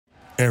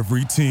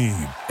Every team,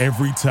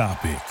 every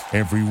topic,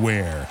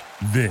 everywhere.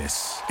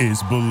 This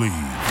is Believe.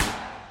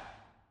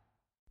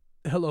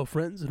 Hello,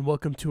 friends, and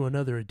welcome to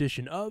another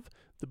edition of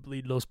the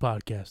Bleed Los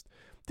Podcast.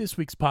 This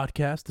week's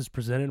podcast is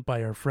presented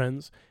by our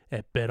friends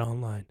at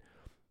BetOnline.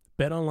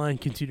 BetOnline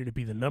continue to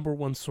be the number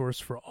one source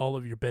for all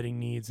of your betting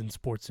needs and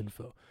sports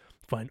info.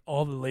 Find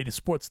all the latest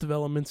sports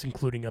developments,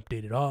 including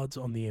updated odds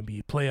on the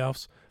NBA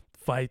playoffs,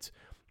 fights,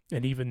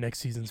 and even next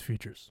season's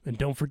futures. And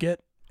don't forget,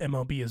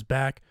 MLB is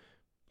back.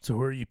 So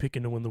who are you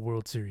picking to win the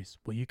World Series?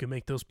 Well, you can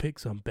make those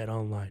picks on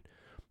BetOnline.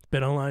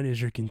 BetOnline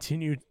is your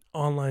continued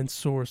online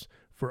source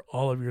for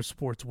all of your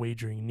sports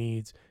wagering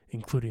needs,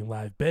 including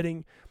live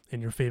betting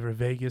and your favorite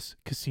Vegas,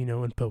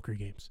 casino, and poker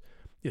games.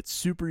 It's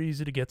super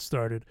easy to get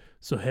started,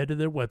 so head to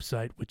their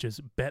website, which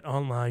is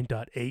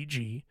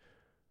betonline.ag.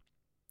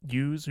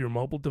 Use your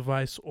mobile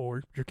device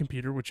or your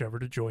computer, whichever,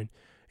 to join,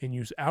 and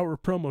use our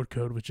promo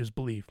code, which is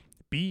BELIEVE.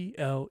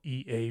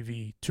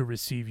 BLEAV, to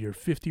receive your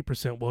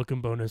 50% welcome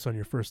bonus on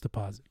your first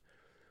deposit.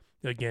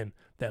 Again,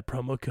 that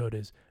promo code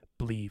is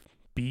BLEAV,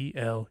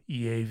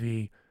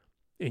 BLEAV,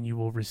 and you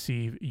will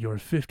receive your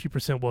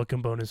 50%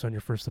 welcome bonus on your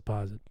first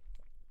deposit.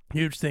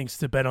 Huge thanks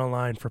to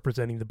BetOnline for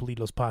presenting the Bleed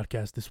Los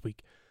podcast this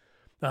week.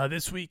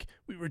 This week,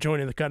 we were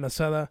joined in the carne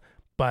asada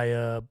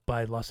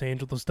by Los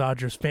Angeles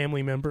Dodgers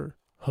family member,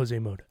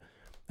 José Mota.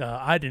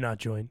 I did not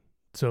join,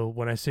 so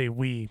when I say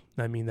we,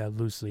 I mean that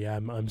loosely.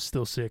 I'm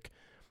still sick.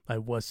 I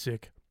was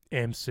sick,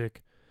 am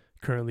sick,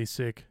 currently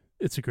sick.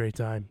 It's a great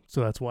time, so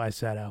that's why I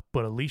sat out.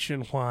 But Alicia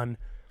and Juan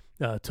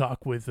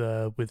talk with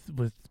the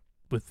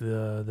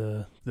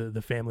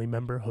family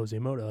member José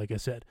Mota. Like I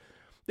said,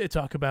 they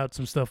talk about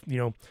some stuff,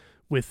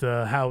 with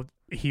how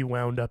he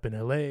wound up in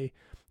L.A.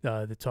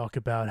 They talk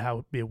about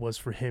how it was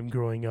for him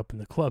growing up in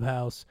the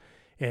clubhouse,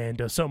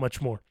 and so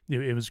much more.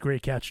 It was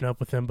great catching up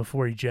with him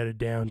before he jetted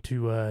down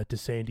to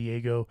San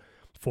Diego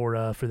for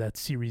that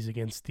series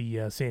against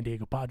the San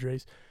Diego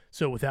Padres.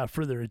 So without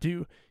further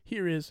ado,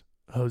 here is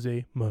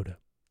José Mota.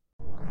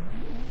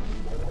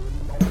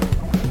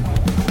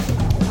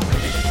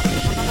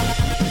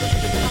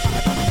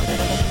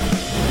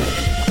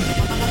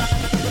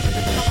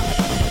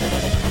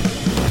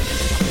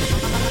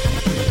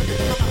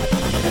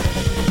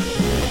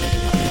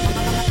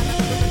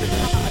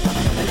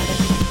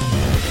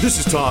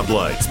 This is Todd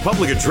Lights,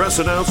 public address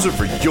announcer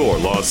for your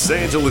Los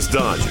Angeles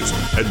Dodgers.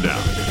 And now,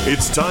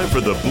 it's time for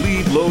the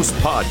Bleed Los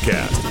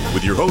podcast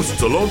with your hosts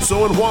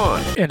Alonso and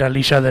Juan. And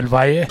Alicia del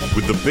Valle.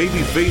 With the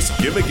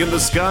babyface gimmick in the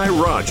sky,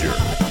 Roger.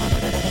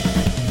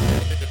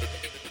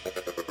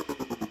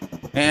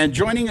 And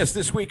joining us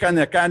this week on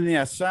the carne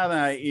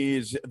asada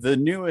is the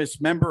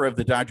newest member of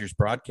the Dodgers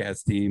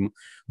broadcast team,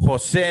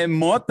 José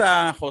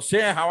Mota.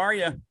 José, how are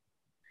you?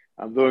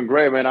 I'm doing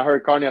great, man. I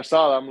heard carne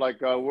asada. I'm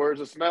like, where's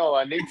the smell?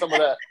 I need some of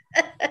that.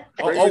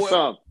 Bring me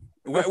some.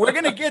 We're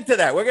going to get to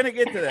that.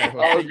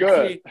 Oh,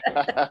 good.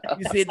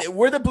 You see,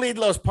 we're the Bleed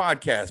Los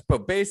podcast,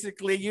 but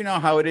basically, you know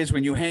how it is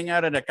when you hang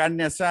out at a carne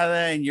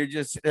asada and you're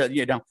just,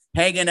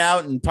 hanging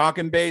out and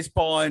talking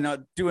baseball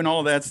and doing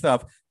all that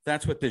stuff.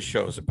 That's what this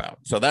show's about.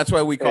 So that's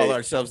why we call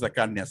ourselves the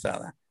carne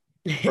asada.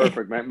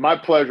 Perfect, man. My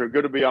pleasure.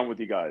 Good to be on with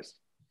you guys.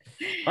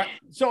 All right.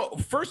 So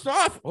first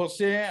off,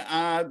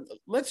 José,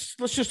 let's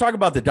just talk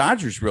about the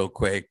Dodgers real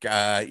quick.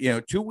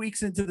 2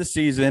 weeks into the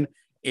season,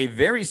 a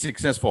very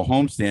successful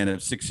homestand of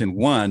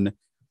 6-1.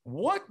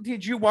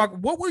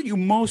 What were you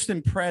most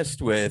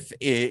impressed with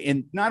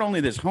in not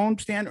only this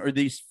homestand or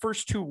these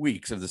first 2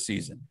 weeks of the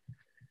season?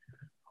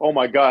 Oh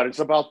my God, it's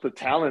about the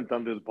talent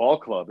on this ball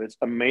club. It's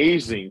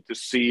amazing to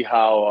see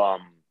how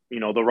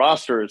the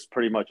roster is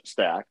pretty much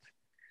stacked.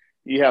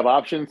 You have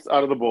options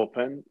out of the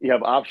bullpen. You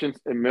have options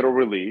in middle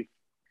relief.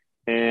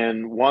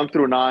 And 1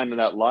 through 9 in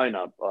that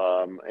lineup,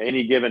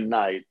 any given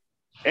night,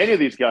 any of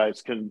these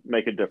guys can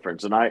make a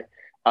difference. And I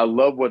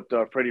love what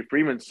Freddie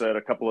Freeman said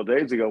a couple of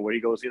days ago, where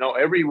he goes,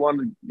 every one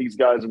of these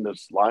guys in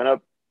this lineup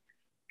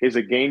is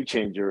a game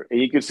changer.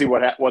 And you can see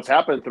what's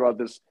happened throughout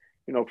this,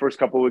 first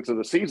couple of weeks of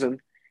the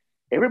season.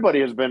 Everybody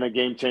has been a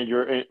game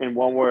changer in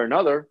one way or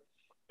another.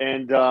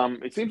 And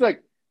it seems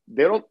like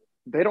they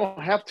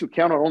don't have to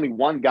count on only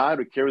one guy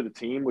to carry the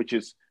team, which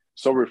is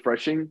so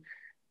refreshing.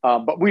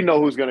 But we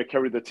know who's going to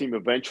carry the team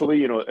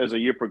eventually, as the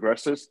year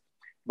progresses.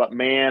 But,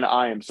 man,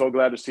 I am so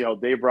glad to see how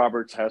Dave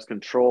Roberts has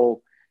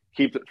control,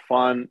 keeps it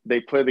fun.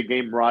 They play the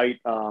game right,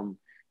 and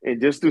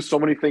just do so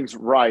many things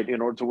right in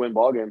order to win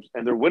ball games,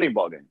 and they're winning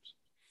ball games.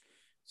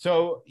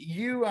 So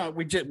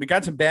we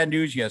got some bad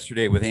news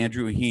yesterday with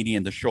Andrew Heaney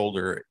and the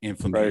shoulder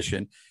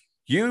inflammation. Right.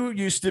 You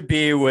used to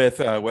be with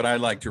what I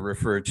like to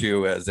refer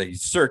to as a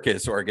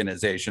circus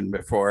organization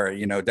before,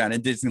 down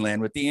in Disneyland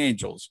with the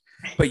Angels.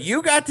 But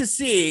you got to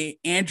see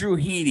Andrew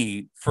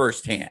Heaney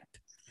firsthand.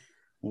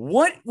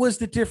 What was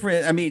the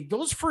difference? I mean,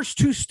 those first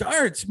 2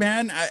 starts,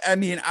 man,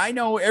 I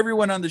know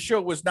everyone on the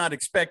show was not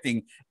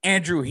expecting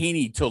Andrew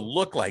Heaney to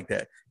look like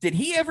that. Did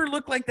he ever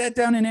look like that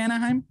down in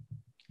Anaheim?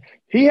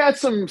 He had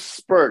some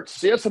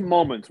spurts. He had some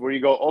moments where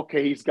you go,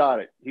 okay, he's got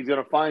it. He's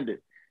going to find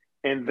it.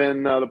 And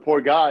then the poor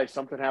guy,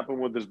 something happened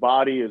with his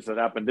body as it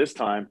happened this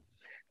time.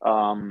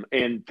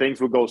 and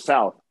things would go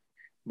south.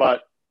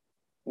 But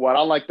what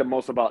I like the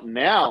most about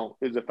now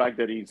is the fact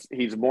that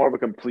he's more of a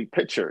complete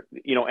pitcher.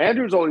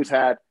 Andrew's always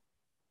had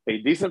a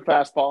decent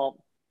fastball,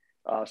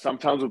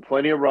 sometimes with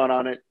plenty of run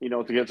on it,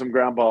 to get some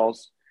ground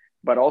balls.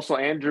 But also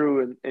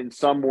Andrew, in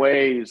some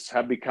ways,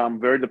 have become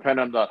very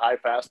dependent on that high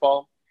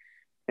fastball.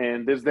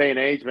 And this day and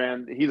age,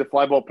 man, he's a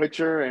fly ball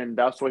pitcher, and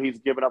that's why he's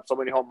given up so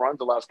many home runs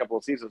the last couple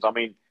of seasons. I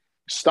mean,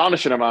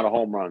 astonishing amount of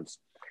home runs.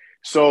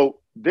 So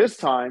this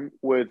time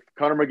with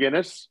Connor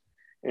McGinnis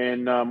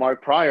and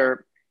Mark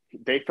Pryor,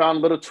 they found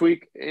a little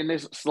tweak in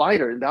his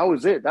slider, and that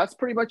was it. That's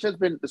pretty much has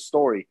been the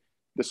story.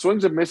 The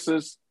swings and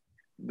misses,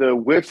 the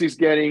whiffs he's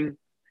getting,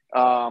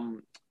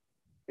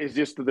 is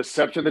just the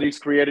deception that he's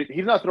created.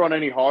 He's not throwing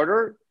any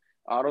harder.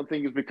 I don't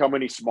think he's become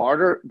any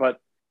smarter, but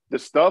the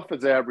stuff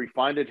as they have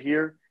refined it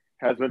here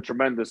has been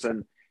tremendous.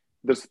 And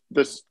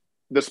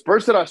the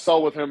spurts that I saw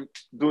with him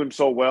doing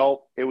so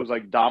well, it was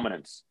like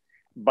dominance.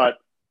 But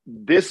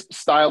this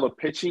style of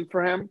pitching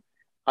for him,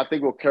 I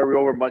think will carry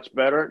over much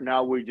better.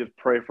 Now we just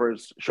pray for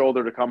his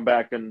shoulder to come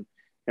back and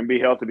be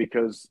healthy,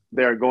 because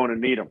they're going to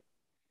need him.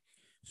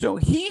 So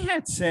he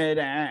had said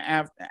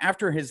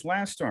after his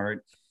last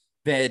start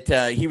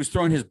that he was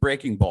throwing his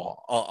breaking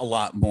ball a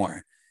lot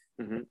more.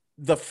 Mm-hmm.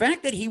 The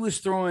fact that he was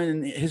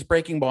throwing his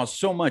breaking ball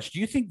so much, do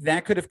you think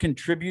that could have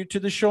contributed to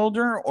the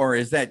shoulder? Or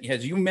is that,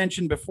 as you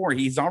mentioned before,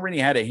 he's already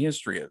had a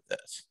history of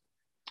this?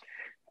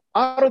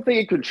 I don't think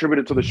it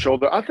contributed to the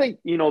shoulder. I think,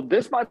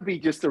 this might be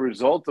just a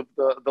result of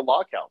the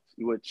lockout,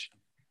 which,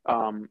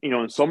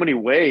 in so many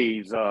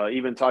ways,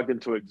 even talking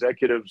to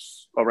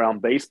executives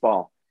around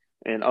baseball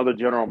and other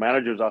general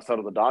managers outside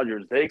of the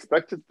Dodgers, they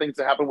expected things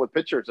to happen with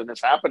pitchers, and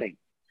it's happening.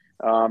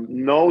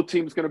 No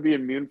team's going to be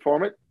immune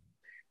from it.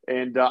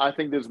 And I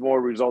think there's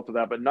more result of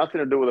that, but nothing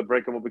to do with a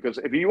breakable, because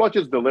if you watch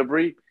his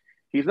delivery,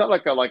 he's not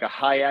like a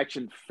high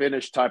action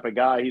finish type of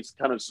guy. He's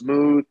kind of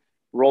smooth,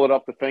 roll it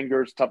up the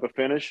fingers type of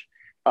finish.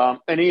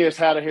 And he has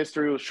had a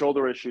history with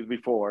shoulder issues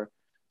before.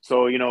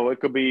 So, it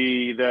could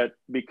be that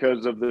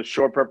because of the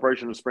short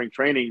preparation of spring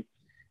training,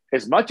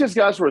 as much as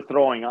guys were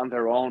throwing on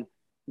their own,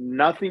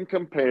 nothing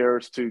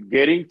compares to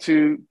getting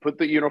to put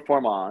the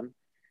uniform on,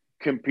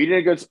 competing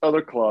against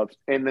other clubs,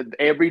 and the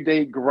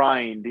everyday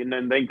grind,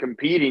 and then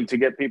competing to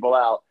get people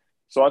out.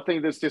 So I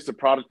think this is just a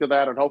product of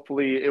that, and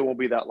hopefully it won't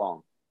be that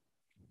long.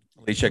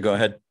 Alicia, go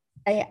ahead.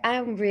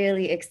 I'm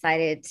really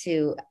excited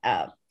to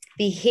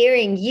be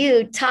hearing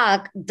you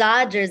talk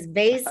Dodgers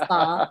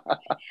baseball.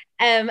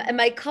 And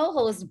my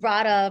co-host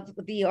brought up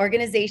the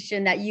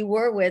organization that you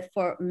were with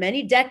for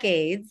many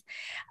decades.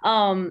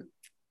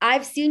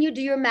 I've seen you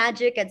do your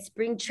magic at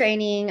spring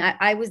training.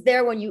 I was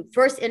there when you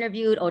first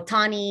interviewed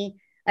Ohtani.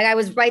 Like, I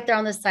was right there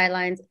on the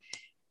sidelines.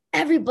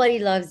 Everybody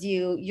loves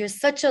you. You're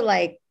such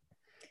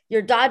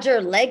your Dodger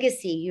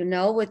legacy,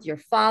 with your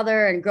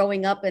father and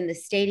growing up in the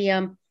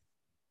stadium.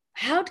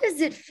 How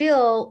does it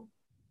feel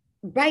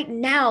right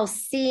now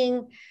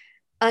seeing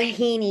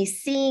Heaney,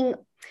 seeing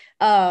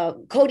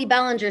Cody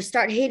Bellinger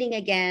start hitting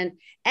again,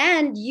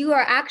 and you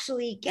are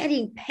actually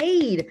getting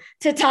paid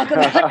to talk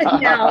about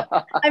it now?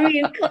 I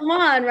mean, come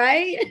on,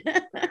 right?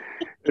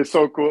 It's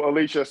so cool.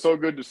 Alicia, so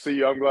good to see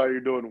you. I'm glad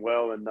you're doing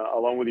well. And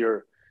along with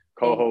your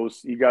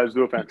co-host, you guys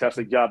do a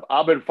fantastic job.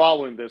 I've been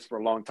following this for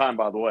a long time,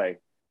 by the way.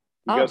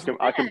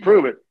 I can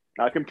prove it.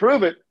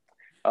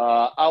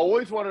 I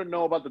always wanted to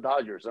know about the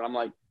Dodgers. And I'm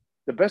like,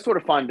 the best way to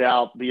find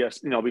out,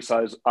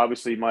 besides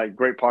obviously my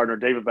great partner,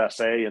 David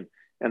Bassett,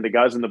 and the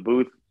guys in the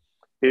booth,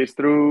 is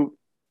through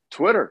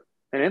Twitter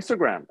and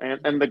Instagram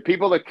and the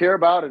people that care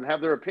about and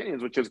have their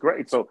opinions, which is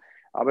great. So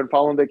I've been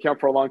following the account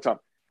for a long time.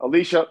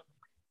 Alicia,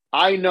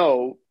 I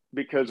know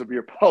because of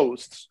your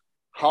posts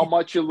how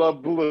much you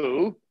love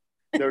blue.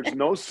 There's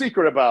no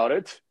secret about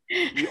it.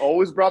 You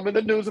always brought me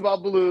the news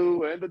about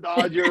blue and the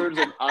Dodgers,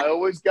 and I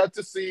always got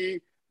to see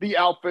the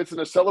outfits and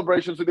the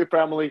celebrations with your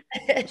family.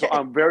 So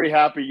I'm very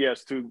happy,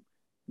 yes, to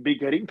be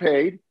getting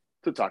paid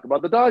to talk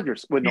about the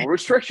Dodgers with no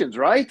restrictions,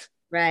 right?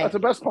 Right. That's the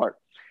best part.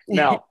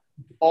 Now,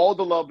 all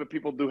the love that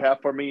people do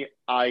have for me,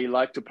 I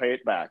like to pay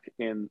it back.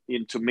 And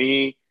to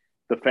me,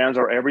 the fans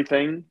are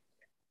everything.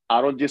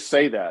 I don't just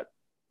say that.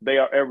 They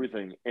are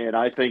everything. And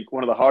I think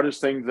one of the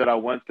hardest things that I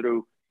went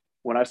through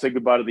when I said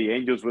goodbye to the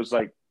Angels was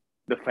like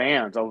the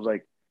fans. I was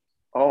like,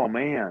 oh,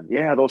 man,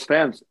 yeah, those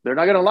fans, they're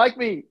not going to like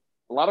me.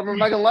 A lot of them are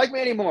not going to like me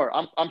anymore.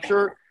 I'm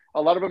sure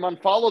a lot of them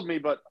unfollowed me,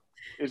 but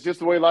it's just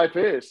the way life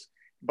is.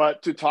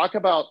 But to talk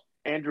about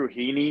Andrew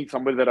Heaney,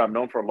 somebody that I've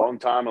known for a long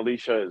time,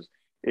 Alicia,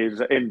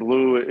 is in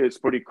blue, it's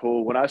pretty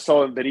cool. When I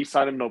saw that he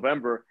signed in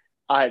November,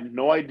 I had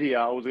no idea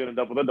I was going to end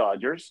up with the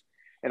Dodgers.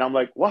 And I'm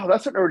like, wow,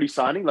 that's an early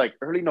signing. Like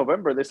early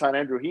November, they signed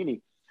Andrew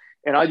Heaney.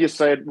 And I just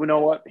said, you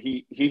know what?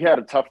 He had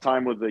a tough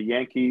time with the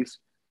Yankees,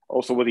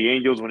 also with the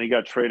Angels when he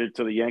got traded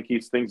to the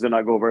Yankees. Things did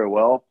not go very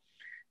well.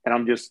 And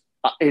I'm just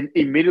and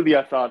immediately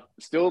I thought,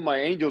 still in my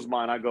Angels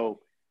mind, I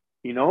go,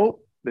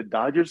 the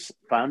Dodgers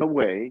found a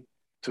way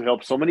to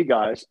help so many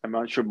guys. I'm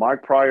not sure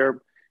Mark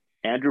Pryor,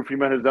 Andrew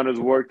Freeman has done his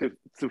work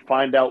to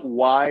find out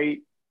why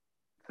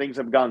things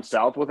have gone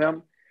south with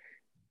him.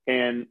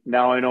 And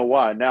now I know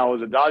why. Now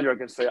as a Dodger, I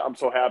can say I'm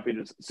so happy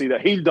to see the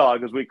Heen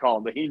Dog, as we call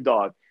him, the Heen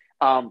Dog.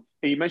 And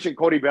you mentioned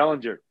Cody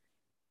Bellinger.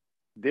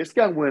 This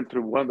guy went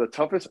through one of the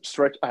toughest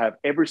stretch I have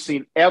ever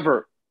seen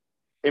ever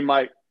in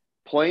my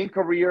playing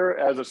career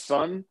as a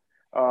son,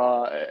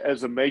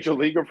 as a major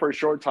leaguer for a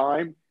short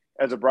time,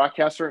 as a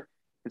broadcaster.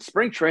 And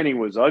spring training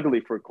was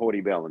ugly for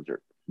Cody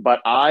Bellinger.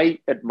 But I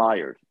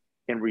admired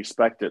and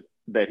respected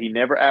that he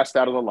never asked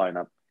out of the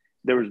lineup.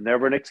 There was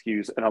never an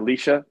excuse. And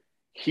Alicia,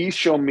 he's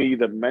shown me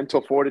the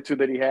mental fortitude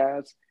that he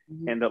has.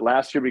 Mm-hmm. And that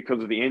last year,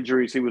 because of the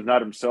injuries, he was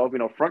not himself.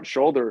 Front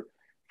shoulder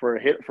for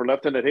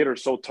left-handed hitter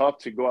is so tough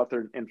to go out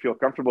there and feel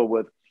comfortable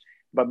with.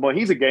 But when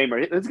he's a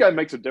gamer, this guy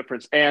makes a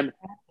difference. And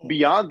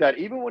beyond that,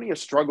 even when he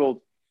has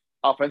struggled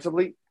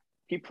offensively,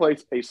 he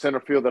plays a center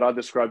field that I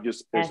describe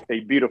just as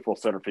a beautiful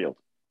center field.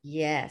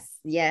 Yes,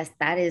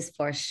 that is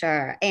for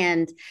sure.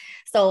 And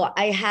so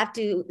I have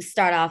to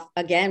start off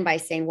again by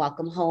saying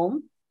welcome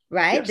home,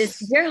 right? Yes.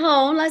 This is your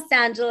home, Los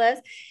Angeles.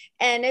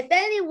 And if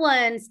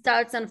anyone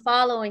starts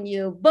unfollowing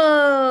you, boo,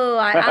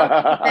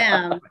 I'll boo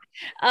them.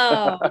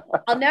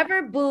 I'll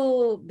never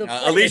boo the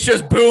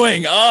Alicia's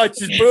booing. Oh,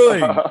 she's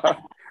booing.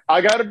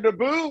 I got her to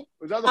boo.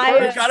 Was that the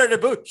first? Got her to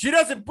boo. She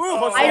doesn't boo.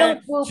 I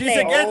don't boo. She's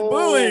against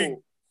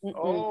booing.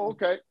 Oh,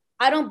 okay.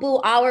 I don't boo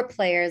our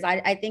players.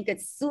 I think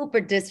it's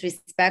super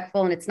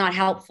disrespectful and it's not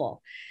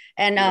helpful.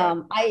 And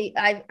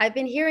I've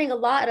been hearing a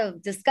lot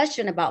of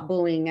discussion about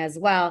booing as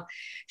well.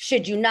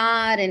 Should you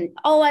not? And,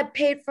 I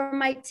paid for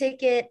my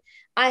ticket.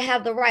 I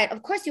have the right.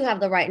 Of course you have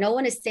the right. No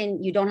one is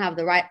saying you don't have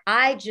the right.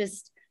 I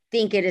just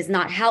think it is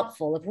not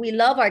helpful. If we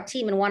love our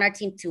team and want our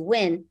team to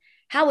win,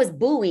 how is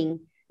booing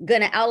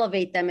going to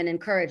elevate them and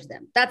encourage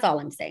them? That's all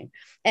I'm saying.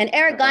 And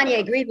Eric Gagne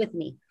agreed with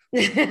me.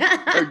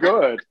 They're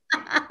good.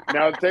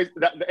 Now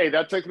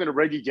that takes me to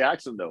Reggie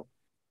Jackson though.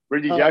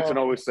 Reggie Jackson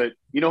always said,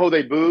 you know who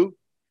they boo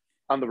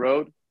on the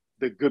road?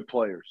 The good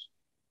players.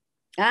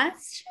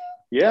 That's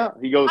true. Yeah,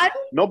 he goes,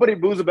 nobody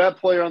boos a bad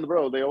player on the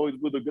road. They always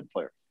boo the good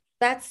player.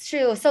 That's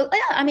true. So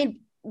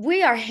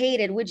we are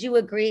hated. Would you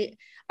agree?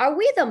 Are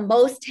we the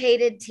most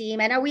hated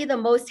team, and are we the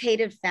most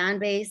hated fan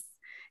base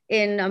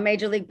in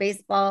Major League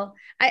Baseball?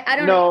 I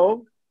don't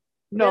know.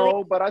 No,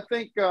 really? But I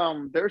think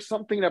there's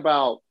something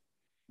about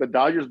the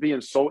Dodgers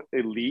being so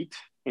elite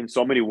in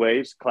so many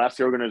ways,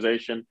 classy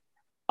organization,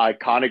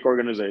 iconic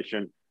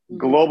organization,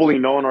 globally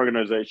known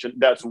organization.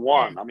 That's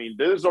one.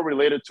 This is all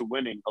related to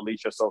winning,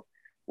 Alicia. So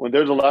when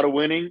there's a lot of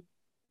winning,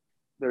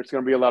 there's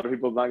going to be a lot of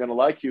people not going to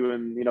like you.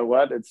 And you know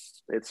what?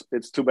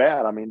 It's too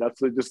bad.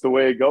 That's just the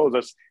way it goes.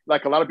 That's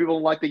like a lot of people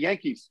don't like the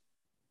Yankees.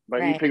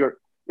 But you figure,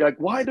 you're like,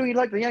 why do you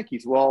like the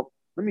Yankees? Well,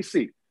 let me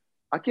see.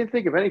 I can't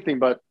think of anything,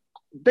 but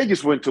they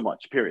just win too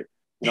much, period.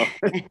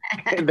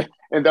 And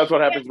that's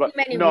what happens. But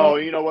no,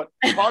 you know what?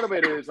 Part of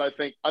it is, I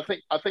think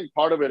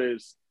part of it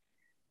is,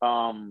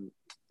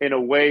 in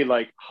a way,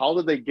 like, how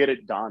did they get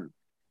it done?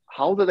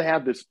 How do they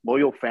have this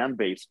loyal fan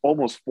base,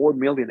 almost 4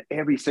 million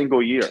every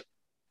single year?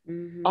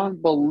 Mm-hmm.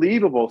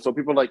 Unbelievable. So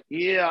people are like,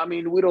 we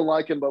don't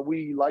like him, but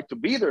we like to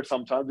be there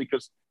sometimes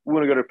because we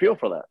want to get a feel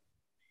for that.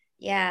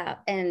 Yeah.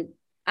 And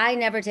I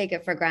never take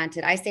it for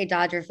granted. I say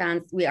Dodger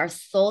fans, we are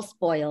so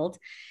spoiled.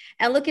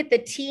 And look at the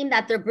team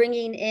that they're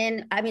bringing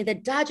in. The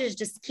Dodgers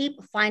just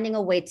keep finding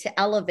a way to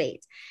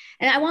elevate.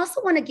 And I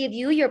also want to give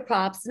you your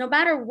props, no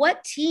matter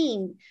what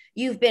team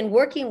you've been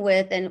working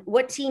with and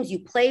what teams you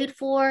played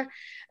for,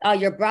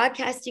 your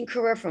broadcasting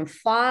career from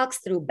Fox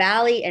through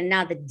Bally and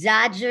now the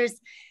Dodgers,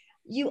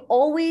 you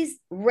always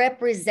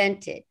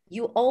represented.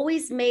 You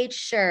always made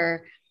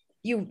sure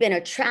you've been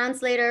a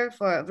translator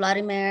for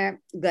Vladimir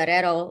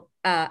Guerrero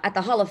at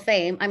the Hall of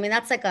Fame.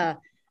 That's like a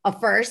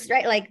first,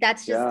 right? Like,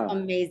 that's just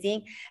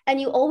amazing. And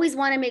you always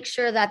want to make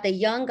sure that the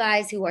young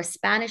guys who are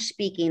Spanish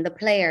speaking, the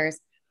players,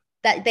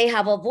 that they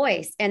have a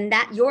voice and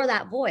that you're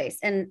that voice.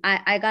 And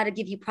I got to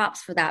give you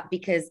props for that,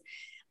 because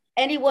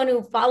anyone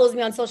who follows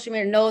me on social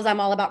media knows I'm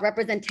all about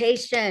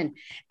representation,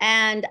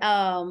 and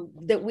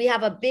that we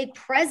have a big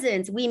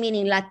presence, we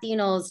meaning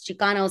Latinos,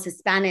 Chicanos,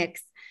 Hispanics.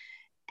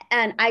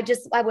 And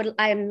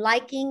I am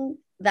liking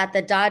that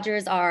the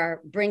Dodgers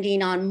are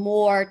bringing on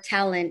more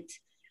talent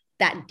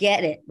that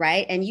get it,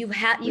 right? And you've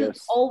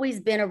always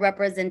been a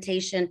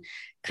representation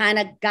kind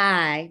of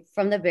guy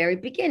from the very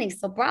beginning.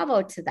 So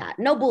bravo to that.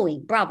 No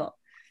booing, bravo.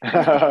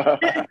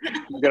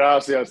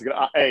 Gracias.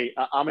 Hey,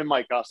 I'm in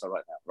my casa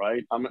right now,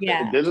 right?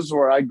 This is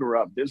where I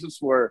grew up. This is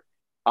where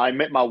I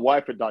met my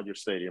wife at Dodger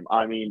Stadium.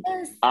 I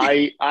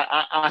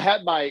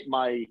had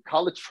my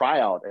college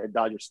tryout at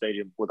Dodger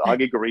Stadium with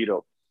Augie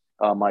Garrido,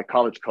 my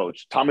college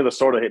coach. Tommy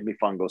Lasorda hit me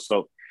fungo.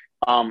 So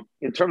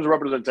in terms of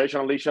representation,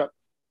 Alicia,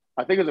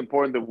 I think it's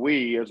important that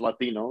we as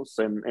Latinos,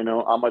 and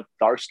I'm a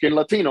dark-skinned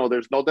Latino,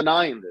 there's no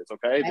denying this,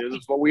 okay? This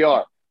is what we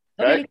are.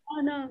 Okay?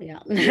 Dominicano, yeah.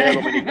 Yeah,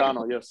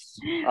 Dominicano, yes.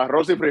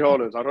 Arroz y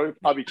frijoles, arroz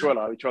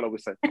habichuela, we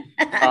say.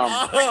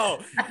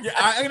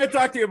 I'm going to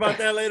talk to you about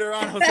that later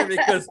on, Jose,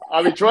 because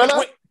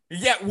habichuela?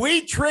 Yeah,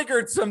 we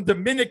triggered some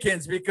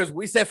Dominicans because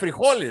we said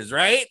frijoles,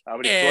 right?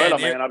 Habichuela,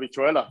 man,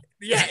 habichuela.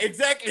 Yeah,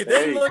 exactly.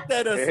 They looked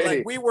at us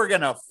like we were going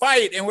to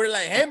fight. And we're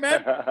like, hey,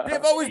 man,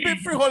 they've always been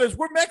frijoles.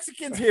 We're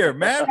Mexicans here,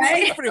 man. We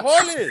eat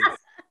frijoles.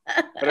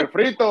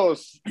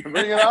 Refritos,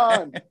 bring it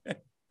on.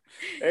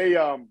 Hey,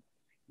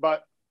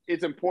 but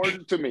it's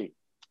important to me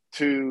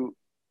to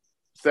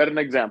set an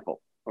example,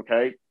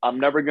 okay? I'm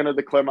never going to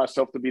declare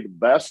myself to be the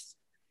best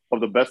of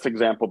the best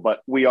example,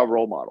 but we are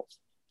role models.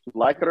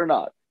 Like it or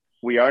not,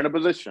 we are in a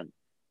position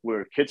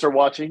where kids are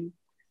watching,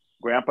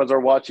 grandpas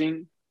are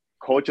watching,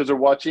 coaches are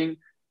watching,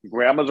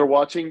 grandmas are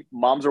watching,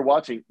 moms are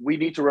watching. We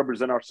need to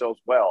represent ourselves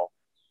well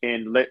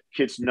and let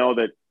kids know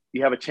that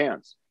you have a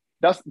chance.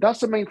 That's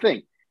the main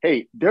thing.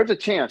 Hey, there's a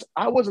chance.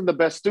 I wasn't the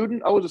best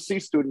student. I was a C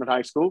student in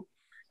high school.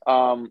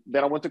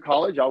 Then I went to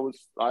college.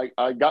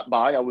 I got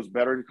by. I was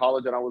better in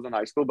college than I was in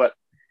high school. But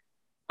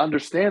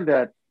understand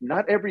that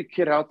not every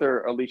kid out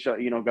there, Alicia,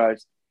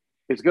 guys,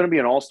 is going to be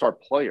an all-star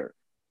player.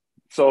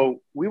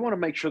 So we want to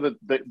make sure that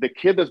the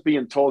kid that's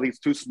being told he's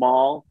too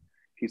small,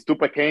 he's too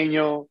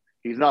pequeño,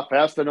 he's not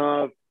fast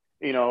enough,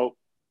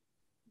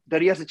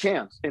 that he has a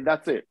chance. And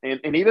that's it.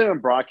 And even in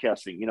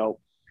broadcasting,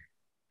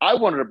 I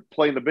wanted to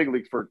play in the big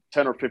leagues for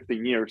 10 or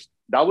 15 years.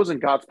 That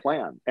wasn't God's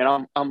plan.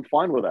 And I'm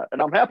fine with that.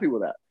 And I'm happy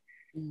with that.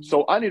 Mm-hmm.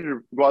 So I needed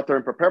to go out there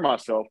and prepare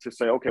myself to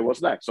say, okay,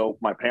 what's next? So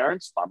my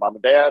parents, my mom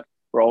and dad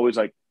were always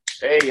like,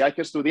 hey, hay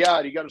que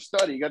estudiar. You got to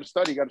study. You got to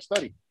study. You got to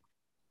study.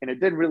 And it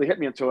didn't really hit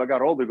me until I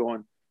got older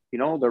going,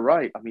 they're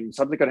right. I mean,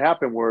 something could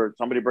happen where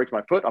somebody breaks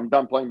my foot. I'm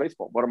done playing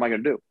baseball. What am I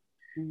going to do?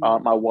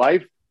 Mm-hmm. My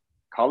wife,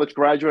 college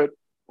graduate,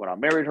 when I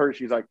married her,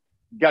 she's like,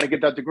 got to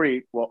get that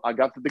degree. Well, I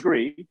got the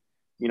degree,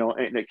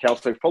 at Cal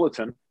State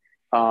Fullerton,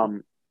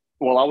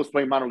 while I was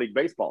playing minor league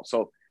baseball.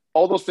 So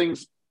all those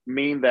things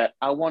mean that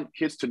I want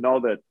kids to know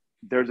that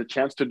there's a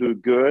chance to do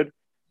good,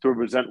 to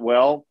represent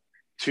well,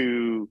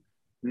 to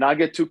not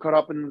get too caught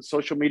up in the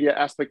social media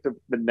aspect of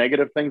the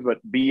negative things, but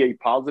be a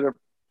positive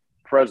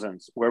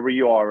presence wherever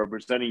you are,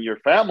 representing your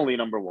family,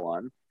 number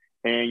one,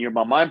 and your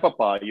mama and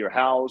papa, your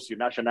house, your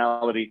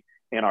nationality,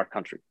 and our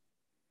country.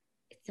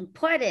 It's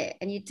important,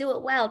 and you do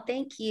it well.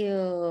 Thank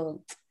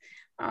you.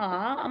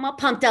 I'm all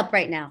pumped up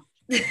right now.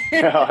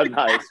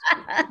 Nice.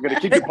 I'm going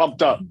to keep you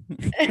pumped up.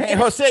 Hey,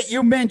 Jose,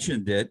 you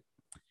mentioned it.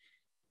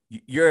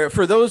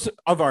 For those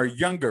of our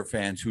younger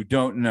fans who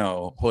don't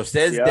know,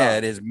 Jose's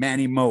dad is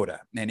Manny Mota.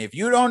 And if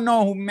you don't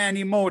know who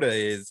Manny Mota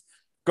is,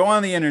 go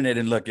on the internet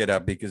and look it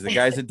up because the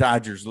guy's a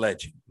Dodgers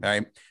legend,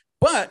 right?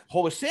 But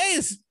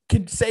Jose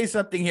can say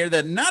something here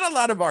that not a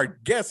lot of our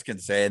guests can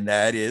say, and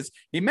that is,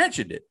 he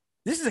mentioned it.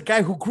 This is a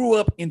guy who grew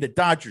up in the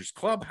Dodgers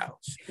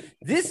clubhouse.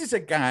 This is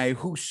a guy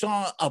who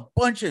saw a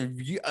bunch of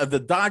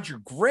the Dodger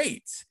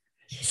greats.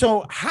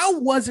 So how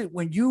was it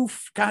when you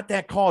got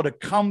that call to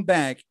come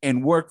back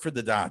and work for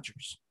the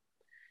Dodgers?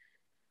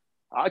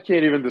 I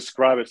can't even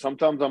describe it.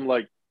 Sometimes I'm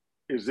like,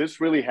 is this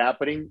really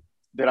happening?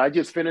 Did I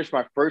just finish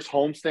my first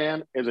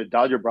homestand as a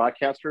Dodger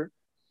broadcaster?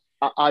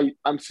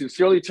 I'm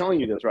sincerely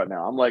telling you this right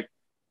now. I'm like,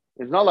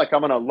 it's not like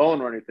I'm on a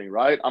loan or anything,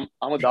 right? I'm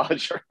a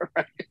Dodger,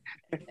 right?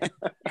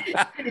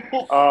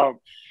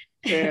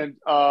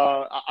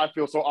 I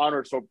feel so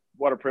honored. So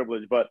what a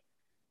privilege. But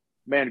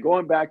man,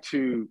 going back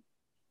to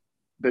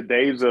the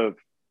days of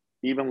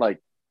even like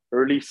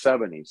early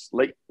 70s,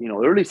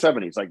 early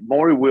 70s, like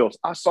Maury Wills.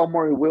 I saw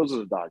Maury Wills as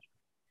a Dodger.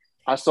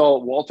 I saw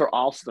Walter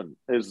Alston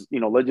as,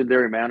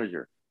 legendary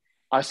manager.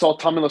 I saw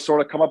Tommy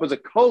Lasorda come up as a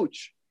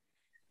coach.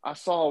 I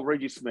saw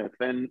Reggie Smith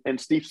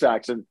and Steve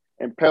Sachs and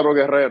Pedro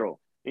Guerrero,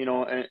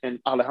 and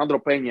Alejandro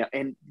Peña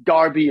and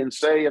Darby and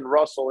Say and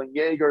Russell and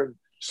Yeager and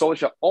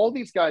Socha. All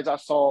these guys I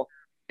saw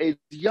as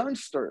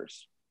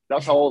youngsters.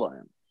 That's how old I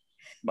am.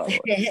 By the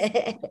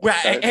way. Well,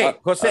 hey,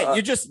 Jose,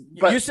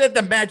 you said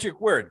the magic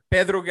word,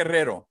 Pedro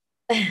Guerrero.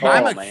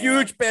 I'm a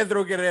huge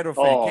Pedro Guerrero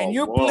fan. Can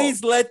you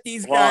please let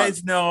these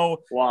guys know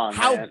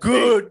how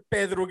good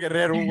Pedro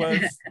Guerrero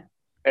was?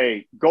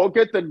 Hey, go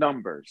get the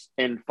numbers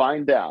and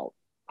find out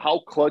how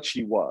clutch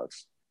he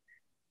was.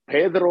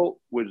 Pedro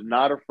was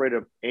not afraid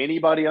of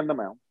anybody on the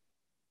mound.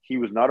 He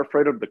was not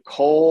afraid of the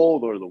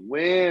cold or the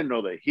wind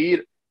or the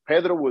heat.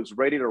 Pedro was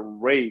ready to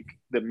rake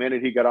the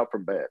minute he got out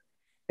from bed.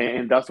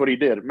 And that's what he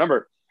did.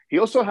 Remember, he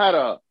also had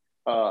a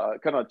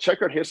kind of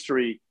checkered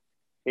history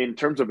in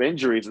terms of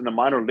injuries in the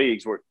minor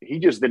leagues where he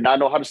just did not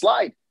know how to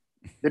slide.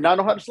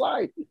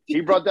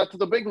 He brought that to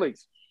the big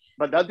leagues.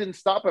 But that didn't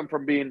stop him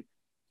from being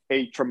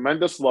a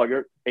tremendous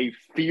slugger, a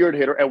feared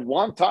hitter. At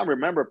one time,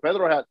 remember,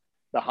 Pedro had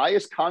the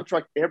highest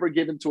contract ever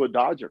given to a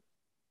Dodger.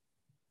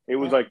 It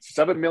was like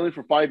 $7 million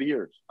for 5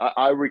 years.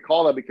 I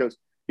recall that because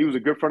he was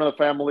a good friend of the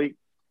family.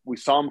 We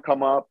saw him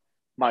come up.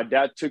 My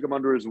dad took him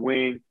under his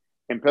wing.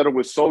 And Pedro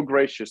was so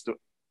gracious to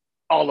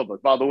all of us.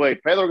 By the way,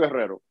 Pedro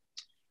Guerrero,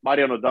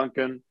 Mariano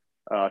Duncan,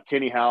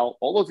 Kenny Howell,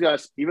 all those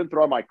guys, even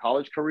throughout my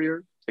college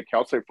career at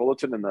Cal State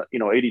Fullerton in the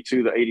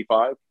 82 to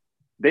 85,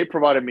 they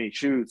provided me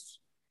shoes,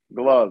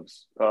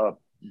 gloves,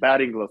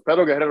 batting gloves.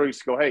 Pedro Guerrero used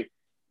to go, hey,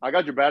 I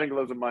got your batting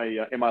gloves in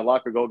my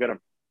locker. Go get them.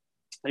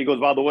 And he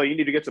goes, by the way, you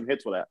need to get some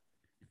hits with that.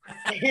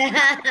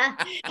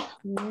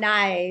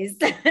 Nice.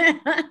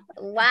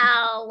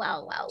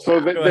 Wow. So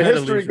Go the ahead,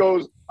 history Alicia.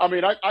 goes. I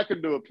mean, I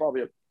could do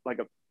probably like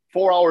a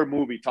 4-hour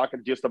movie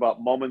talking just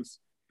about moments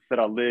that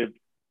I lived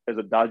as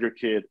a Dodger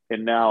kid,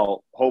 and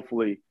now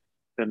hopefully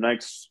the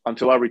next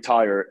until I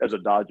retire as a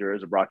Dodger,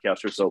 as a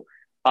broadcaster. So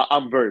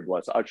I'm very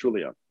blessed. I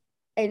truly am.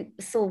 And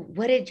so,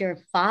 what did your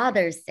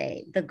father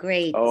say? The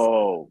great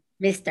Oh,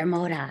 Mr.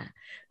 Mota.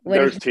 What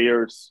did there's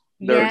tears.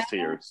 Yeah. There's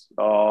tears.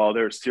 Oh,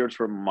 there's tears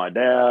from my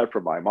dad,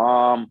 from my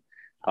mom,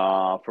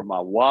 from my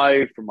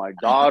wife, from my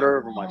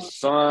daughter, from my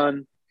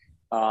son,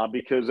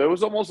 because it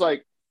was almost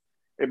like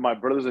in my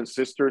brothers and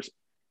sisters,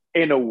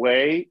 in a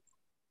way,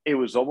 it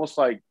was almost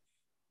like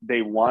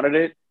they wanted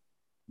it.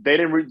 They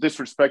didn't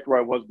disrespect where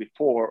I was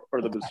before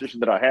or the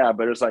position that I had,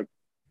 but it's like,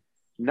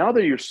 now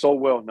that you're so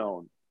well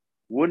known,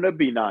 wouldn't it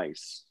be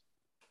nice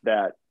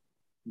that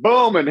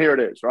boom, and here it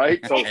is, right?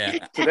 So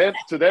to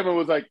them, it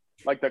was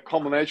like the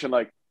culmination,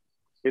 like,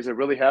 is it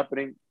really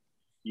happening?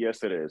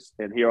 Yes, it is.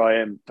 And here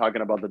I am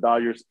talking about the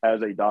Dodgers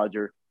as a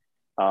Dodger,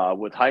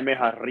 with Jaime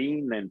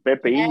Jarrin and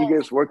Pepe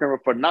Igues, working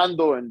with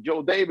Fernando and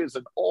Joe Davis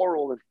and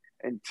Oral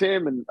and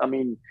Tim, and I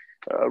mean,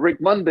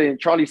 Rick Monday and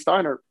Charlie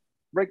Steiner.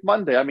 Rick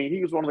Monday, I mean,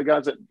 he was one of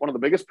the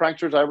biggest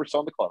pranksters I ever saw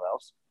in the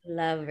clubhouse.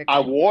 Love Rick. I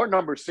wore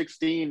number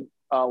 16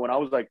 when I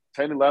was like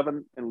 10,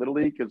 11 in Little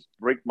League because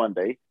Rick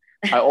Monday.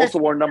 I also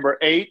wore number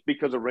 8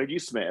 because of Reggie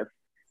Smith.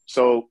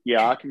 So,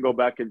 yeah, I can go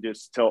back and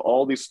just tell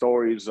all these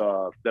stories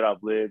that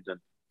I've lived, and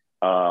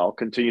I'll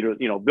continue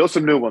to, build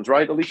some new ones.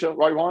 Right, Alicia?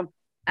 Right, Juan?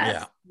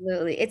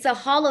 Absolutely. It's a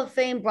Hall of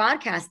Fame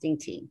broadcasting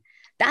team.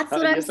 That's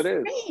what I'm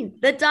saying.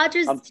 The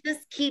Dodgers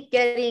just keep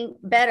getting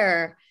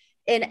better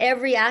in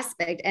every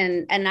aspect.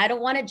 And I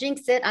don't want to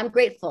jinx it. I'm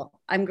grateful.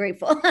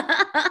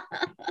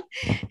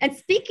 And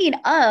speaking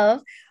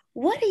of,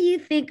 what do you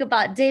think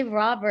about Dave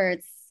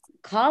Roberts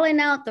calling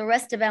out the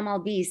rest of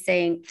MLB,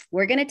 saying,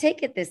 we're going to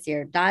take it this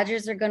year.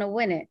 Dodgers are going to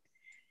win it?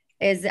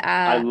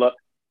 I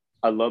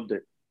loved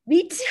it.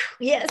 Me too.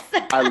 Yes.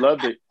 I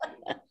loved it.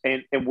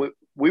 And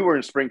we were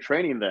in spring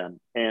training then.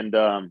 And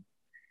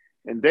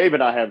Dave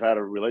and I have had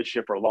a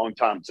relationship for a long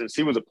time. Since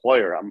he was a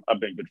player, I've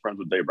been good friends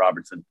with Dave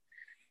Robertson.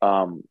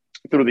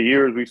 Through the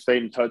years, we've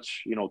stayed in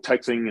touch,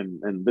 texting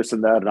and this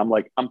and that. And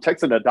I'm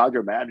texting the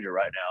Dodger manager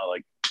right now.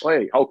 Like,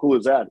 hey, how cool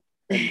is that?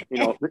 And,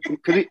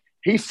 because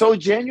he's so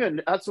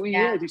genuine. That's who he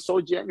is. He's so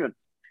genuine.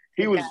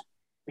 He was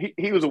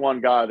the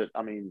one guy that,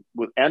 I mean,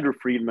 with Andrew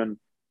Friedman,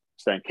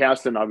 Stan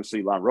Kasten,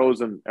 obviously Lon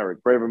Rosen,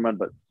 Eric Braverman.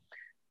 But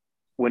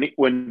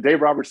when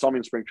Dave Roberts saw me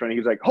in spring training, he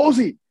was like,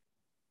 Hosey,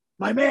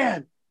 my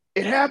man,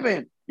 it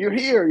happened. You're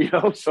here,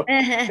 So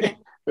it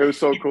was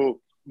so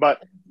cool.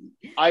 But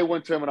I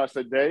went to him and I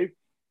said, Dave,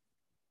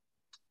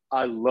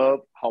 I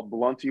love how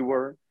blunt you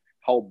were,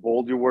 how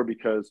bold you were,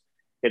 because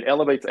it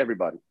elevates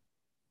everybody.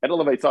 It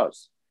elevates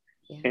us.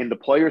 Yeah. And the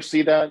players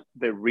see that,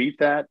 they read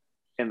that,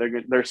 and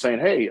they're saying,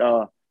 hey,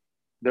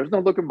 there's no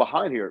looking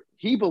behind here.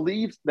 He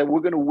believes that we're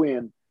going to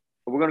win.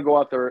 We're going to go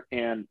out there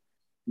and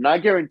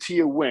not guarantee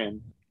a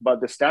win, but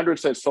the standard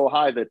says so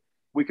high that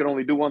we can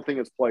only do one thing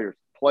as players: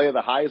 play at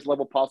the highest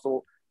level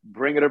possible,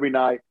 bring it every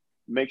night,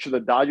 make sure the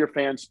Dodger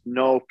fans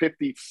know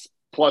 50+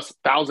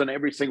 thousand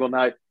every single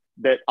night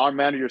that our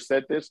manager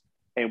said this,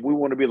 and we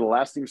want to be the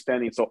last team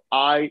standing. So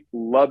I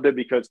loved it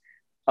because,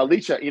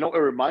 Alicia, it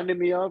reminded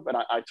me of, and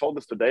I told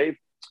this to Dave,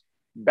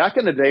 back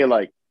in the day,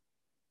 like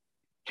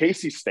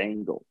Casey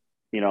Stengel,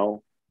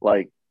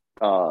 like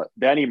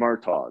Danny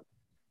Murtaugh,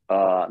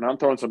 and I'm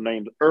throwing some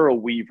names, Earl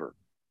Weaver,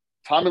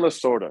 Tommy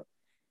Lasorda.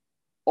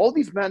 All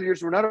these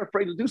managers were not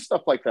afraid to do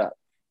stuff like that.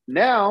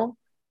 Now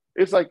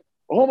it's like,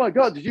 oh my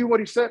God, did you hear what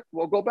he said?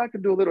 Well, go back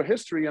and do a little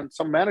history on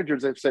some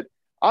managers that said,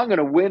 I'm going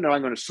to win, or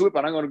I'm going to sweep,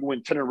 and I'm going to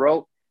win 10 in a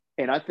row.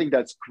 And I think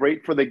that's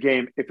great for the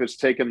game if it's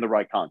taken in the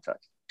right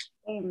context.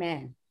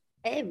 Amen.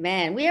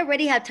 We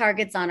already have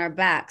targets on our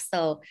back,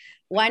 so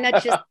why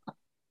not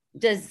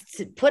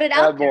just put it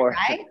out there,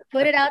 right?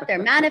 Put it out there.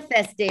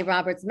 Manifest, Dave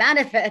Roberts.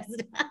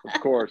 Manifest.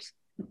 Of course.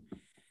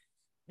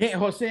 Hey,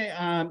 Jose.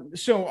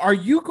 So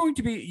you're going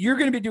to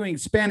be doing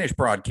Spanish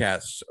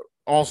broadcasts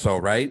also,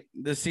 right?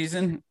 This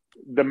season?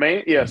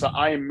 Yes,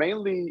 I am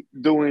mainly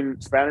doing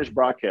Spanish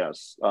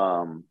broadcasts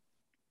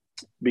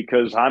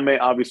because Jaime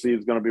obviously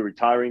is going to be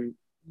retiring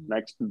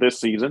this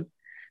season,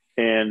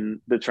 and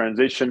the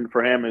transition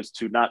for him is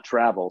to not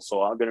travel.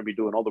 So I'm going to be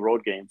doing all the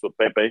road games with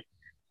Pepe.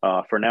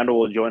 Fernando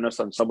will join us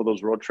on some of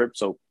those road trips.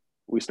 So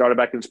we started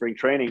back in spring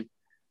training,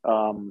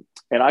 and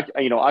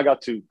I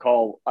got to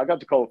call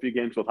a few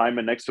games with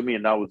Jaime next to me,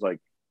 and that was like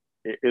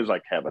it was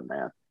like heaven,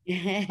 man.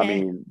 I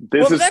mean,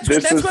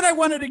 that's what I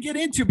wanted to get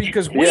into,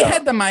 because we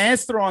had the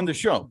maestro on the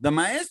show. The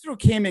maestro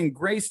came and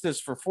graced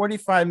us for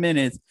 45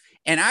 minutes.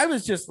 And I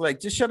was just like,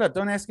 just shut up.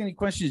 Don't ask any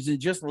questions and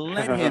just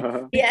let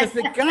him. Because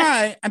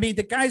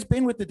the guy's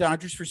been with the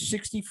Dodgers for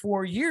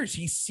 64 years.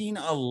 He's seen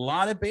a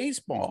lot of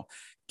baseball.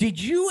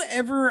 Did you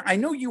ever, I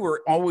know you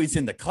were always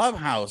in the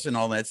clubhouse and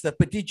all that stuff,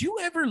 but did you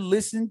ever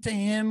listen to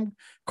him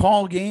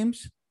call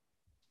games?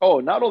 Oh,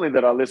 not only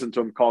did I listen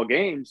to him call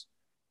games,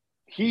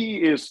 he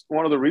is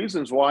one of the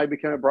reasons why I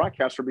became a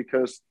broadcaster,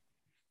 because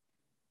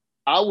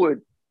I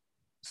would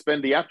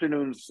spend the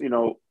afternoons,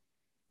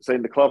 say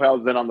in the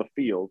clubhouse, then on the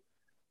field.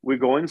 We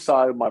go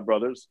inside with my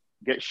brothers,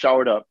 get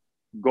showered up,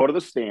 go to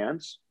the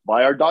stands,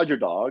 buy our Dodger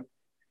dog,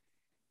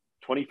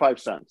 25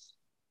 cents.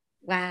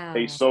 Wow.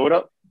 They sewed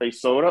up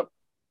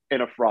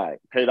in a fry.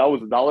 Okay, that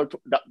was $1.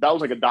 That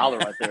was like $1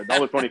 right there,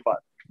 $1.25.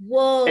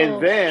 Whoa.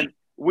 And then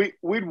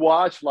we'd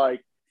watch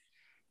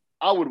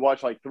I would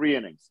watch 3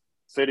 innings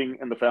sitting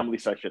in the family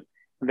section.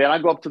 And then I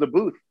go up to the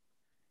booth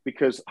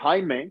because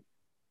Jaime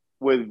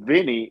with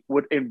Vinny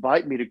would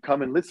invite me to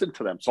come and listen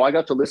to them. So I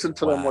got to listen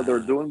to them while they're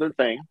doing their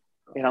thing.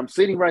 And I'm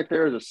sitting right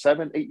there as a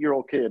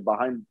 7-8-year-old kid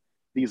behind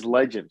these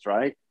legends,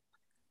 right?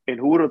 And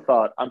who would have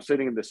thought I'm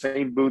sitting in the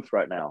same booth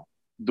right now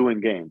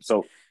doing games?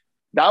 So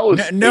that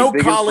was no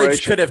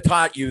college could have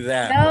taught you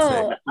that.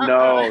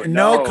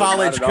 No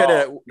college could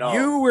have. No,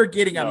 you were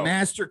getting a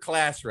master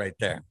class right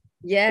there.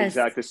 Yes,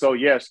 exactly. So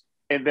yes,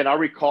 and then I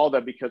recall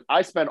that because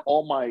I spent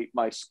all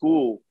my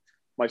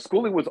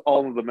schooling was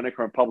all in the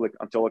Dominican Republic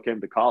until I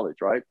came to college,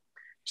 right?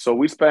 So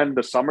we spend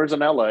the summers in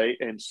LA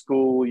and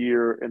school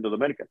year in the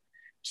Dominican.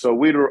 So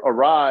we'd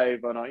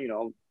arrive on a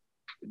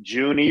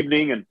June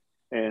evening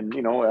and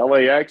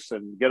LAX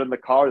and get in the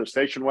car, the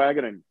station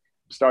wagon, and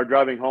start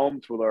driving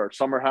home to our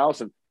summer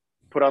house and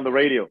put on the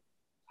radio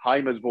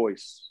Jaime's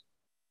voice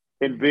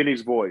and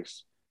Vinny's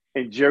voice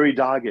and Jerry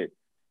Doggett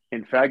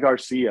and Fad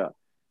Garcia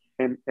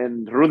and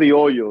Rudy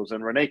Hoyos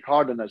and Rene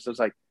Cardenas. It's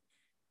like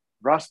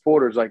Ross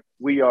Porter's like,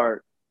 we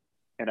are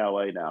in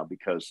LA now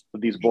because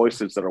of these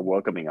voices that are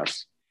welcoming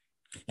us.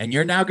 And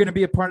you're now going to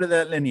be a part of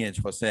that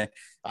lineage, Jose.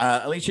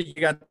 Alicia, you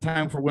got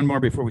time for one more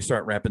before we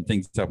start wrapping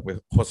things up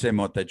with José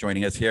Mota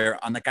joining us here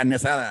on the carne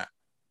asada.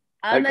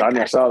 Carne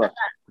asada.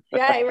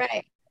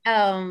 Right.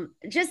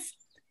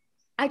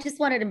 I just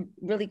wanted to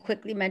really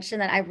quickly mention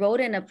that I rode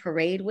in a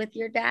parade with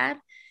your dad.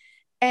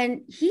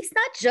 And he's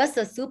not just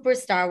a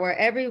superstar where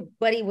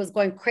everybody was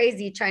going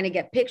crazy trying to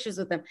get pictures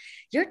with him.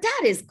 Your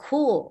dad is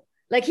cool.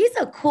 Like, he's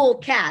a cool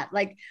cat.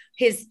 Like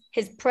his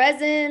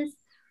presence,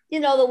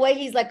 the way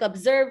he's like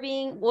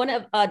observing.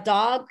 A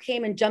dog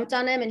came and jumped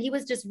on him and he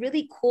was just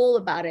really cool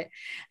about it.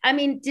 I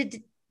mean,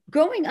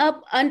 growing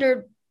up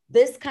under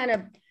this kind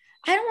of,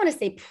 I don't want to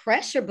say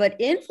pressure, but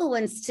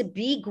influence to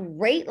be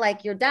great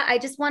like your dad, I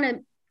just want to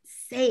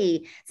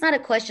say, it's not a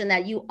question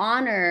that you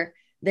honor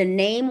the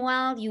name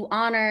well, you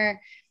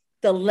honor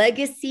the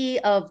legacy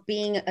of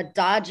being a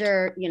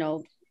Dodger,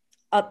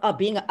 of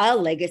being a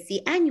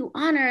legacy, and you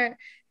honor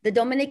the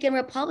Dominican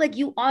Republic,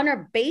 you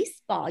honor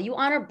baseball, you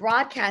honor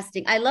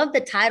broadcasting. I love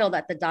the title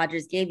that the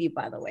Dodgers gave you,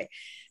 by the way,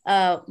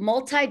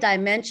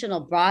 multi-dimensional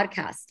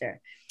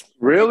broadcaster.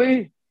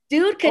 Really?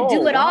 Dude could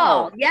do it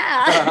all.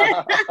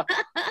 Yeah.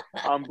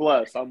 I'm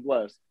blessed.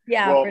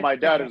 Yeah. Well, my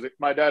dad is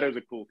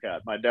a cool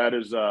cat. My dad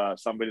is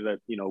somebody that,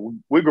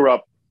 we grew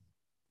up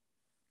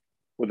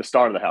with the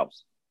star of the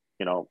house,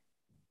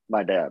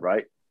 my dad,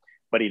 right?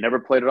 But he never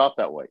played it off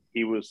that way.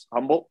 He was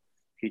humble.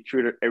 He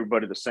treated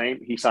everybody the same.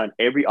 He signed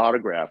every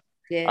autograph.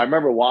 Yeah. I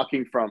remember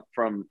walking from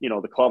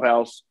the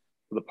clubhouse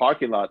to the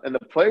parking lot, and the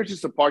players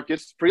used to park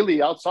just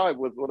freely outside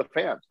with the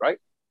fans, right?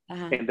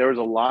 Uh-huh. And there was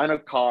a line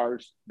of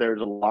cars.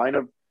 There's a line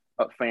of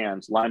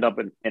fans lined up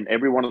in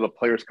every one of the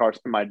players' cars.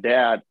 And my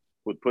dad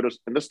would put us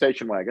in the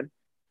station wagon,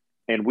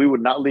 and we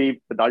would not leave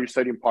the Dodger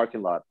Stadium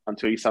parking lot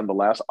until he signed the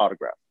last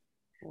autograph,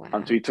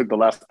 until he took the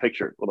last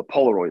picture or the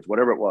Polaroids,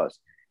 whatever it was.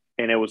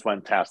 And it was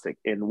fantastic.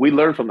 And we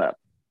learned from that,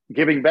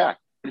 giving back,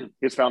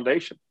 his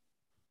foundation.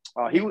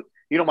 My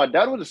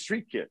dad was a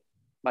street kid.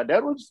 My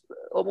dad was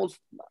almost,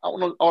 I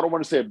don't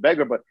want to say a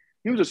beggar, but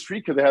he was a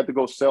street kid that had to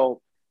go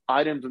sell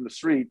items in the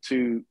street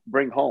to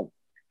bring home.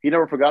 He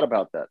never forgot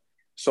about that.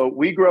 So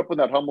we grew up with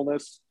that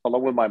humbleness,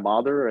 along with my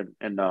mother and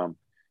the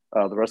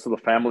rest of the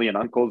family and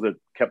uncles that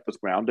kept us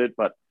grounded.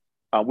 But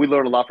we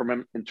learned a lot from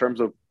him in terms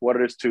of what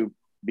it is to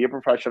be a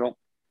professional,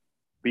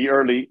 be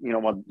early.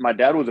 My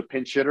dad was a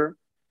pinch hitter.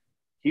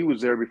 He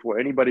was there before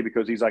anybody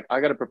because he's like, I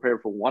got to prepare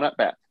for one at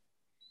bat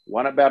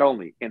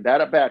only. And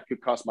that at bat could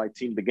cost my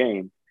team the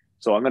game.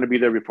 So I'm going to be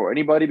there before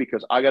anybody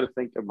because I got to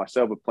think of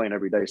myself with playing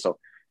every day. So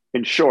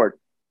in short,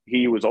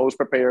 he was always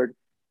prepared.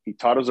 He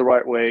taught us the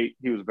right way.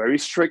 He was very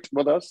strict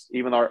with us,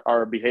 even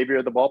our behavior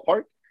at the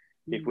ballpark.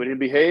 If we didn't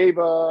behave,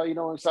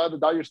 inside the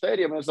Dodger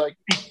Stadium, it's like,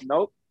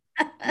 nope,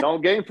 no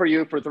game for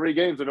you for 3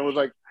 games. And it was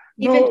like,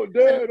 no,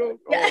 Dad.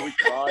 We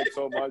cried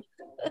so much.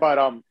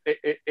 But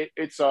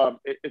it's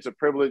a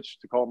privilege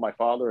to call him my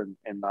father.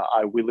 And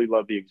I really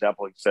love the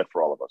example he set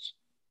for all of us.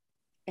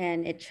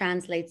 And it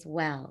translates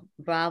well.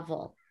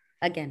 Bravo.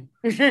 Again.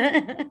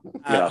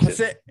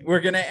 Jose, we're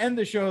going to end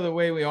the show the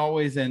way we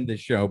always end the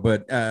show.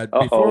 But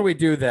before we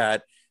do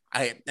that,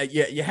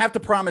 you have to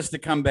promise to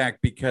come back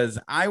because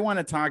I want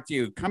to talk to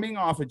you. Coming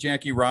off of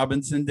Jackie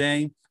Robinson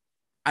Day,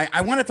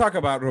 I want to talk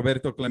about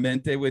Roberto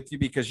Clemente with you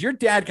because your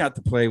dad got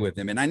to play with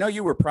him. And I know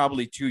you were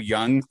probably too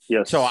young.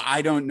 Yes. So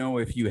I don't know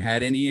if you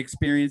had any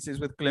experiences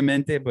with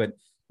Clemente, but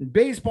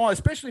baseball,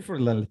 especially for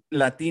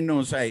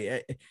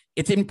Latinos,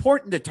 it's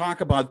important to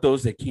talk about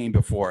those that came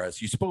before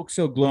us. You spoke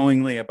so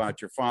glowingly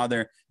about your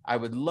father. I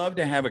would love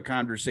to have a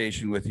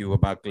conversation with you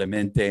about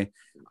Clemente.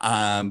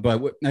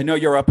 But I know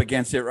you're up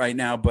against it right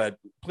now, but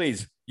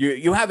please,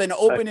 you have an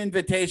open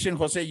invitation,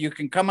 Jose. You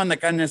can come on the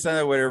carne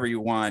asada, whatever you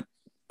want,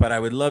 but I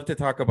would love to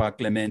talk about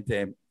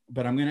Clemente.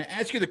 But I'm going to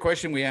ask you the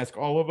question we ask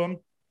all of them.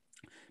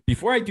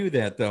 Before I do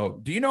that, though,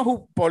 do you know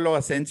who Polo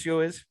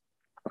Asensio is?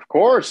 Of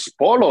course,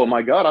 Polo.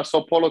 My God, I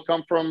saw Polo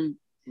come from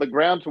the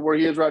ground to where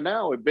he is right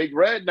now, with Big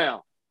Red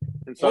now.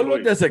 Polo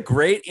does a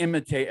great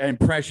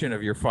impression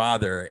of your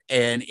father,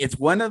 and it's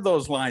one of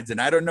those lines, and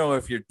I don't know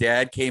if your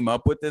dad came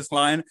up with this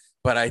line,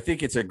 but I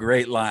think it's a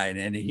great line,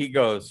 and he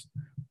goes,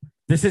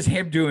 this is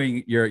him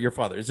doing your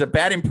father. It's a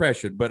bad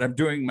impression, but I'm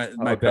doing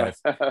my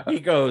best. He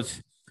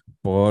goes,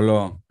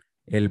 Polo,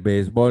 el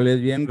béisbol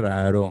es bien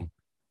raro.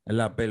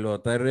 La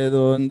pelota es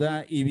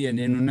redonda y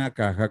viene en una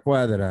caja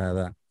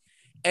cuadrada.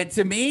 And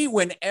to me,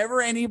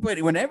 whenever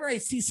I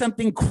see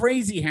something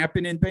crazy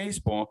happen in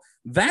baseball,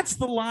 that's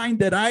the line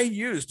that I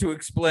use to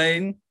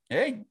explain,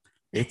 hey,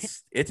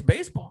 it's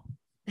baseball.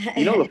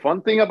 You know, the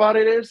fun thing about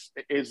it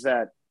is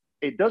that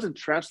it doesn't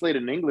translate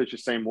in English the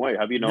same way.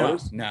 Have you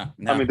noticed? No.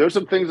 I mean, there's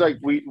some things like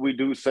we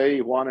do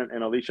say, Juan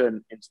and Alicia,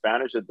 in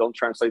Spanish that don't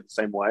translate the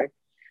same way.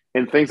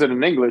 And things that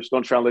in English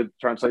don't translate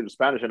to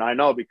Spanish. And I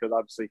know because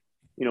obviously,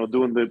 you know,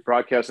 doing the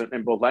broadcast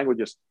in both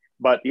languages.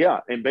 But yeah,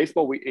 in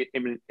baseball,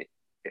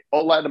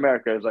 all Latin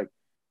America is like,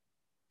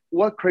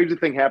 what crazy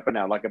thing happened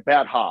now? Like a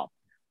bad hop,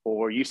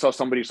 or you saw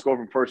somebody score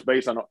from first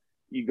base.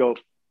 You go,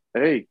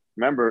 hey,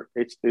 remember,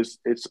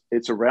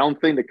 it's a round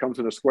thing that comes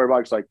in a square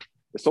box. Like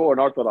it's so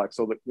unorthodox.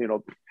 So that, you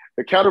know,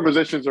 the counter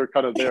positions are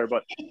kind of there,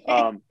 but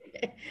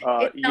it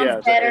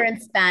sounds better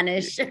in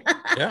Spanish.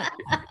 Yeah.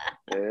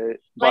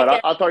 But I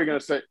thought you were gonna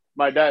say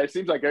my dad. It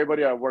seems like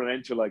everybody I run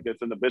into, like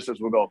it's in the business,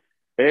 will go,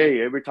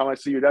 hey, every time I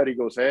see your dad, he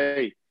goes,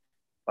 hey,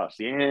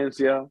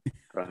 paciencia,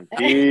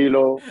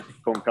 tranquilo,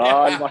 con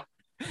calma.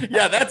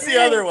 Yeah, that's the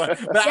other one.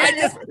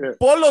 But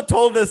Polo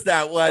told us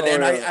that one,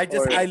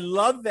 I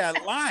love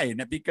that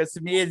line because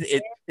to me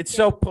it's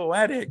so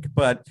poetic.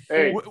 But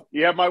hey,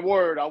 you have my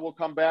word. I will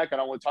come back and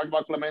I will talk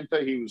about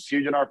Clemente. He was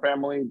huge in our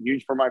family,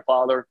 huge for my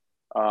father.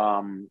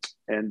 And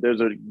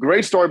there's a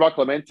great story about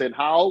Clemente and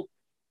how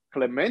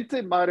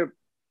Clemente might have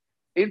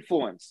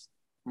influenced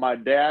my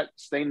dad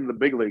staying in the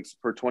big leagues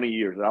for 20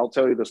 years. And I'll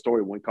tell you the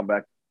story when we come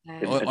back.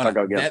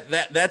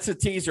 That's a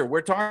teaser.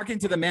 We're talking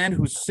to the man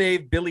who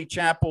saved Billy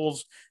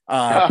Chappell's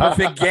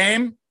perfect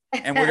game,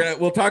 and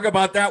we'll talk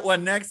about that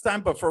one next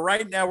time. But for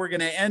right now, we're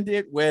gonna end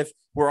it with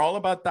we're all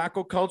about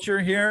taco culture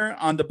here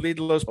on the Bleed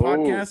Los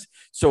podcast.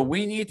 So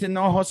we need to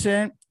know,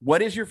 Jose,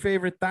 what is your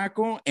favorite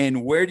taco,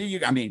 and where do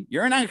you? I mean,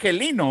 you're an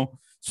Angelino,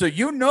 so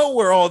you know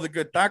where all the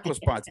good taco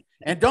spots.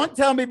 And don't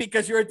tell me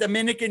because you're a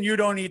Dominican, you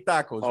don't eat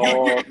tacos.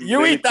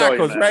 You eat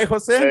tacos, right,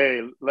 Jose?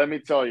 Hey, let me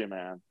tell you,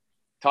 man.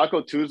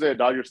 Taco Tuesday at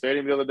Dodger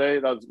Stadium the other day.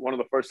 That was one of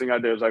the first things I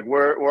did. I was like,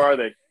 where are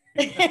they?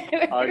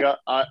 I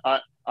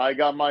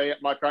got my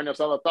carne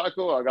asada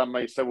taco. I got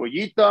my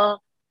cebollita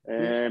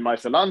and my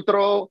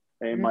cilantro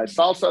and my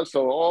salsa.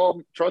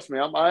 So, trust me,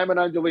 I am an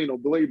Angelino,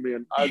 believe me.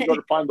 And I go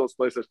to find those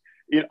places.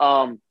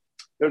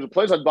 There's a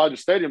place at Dodger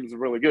Stadium that's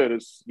really good.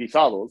 It's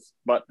Guisados,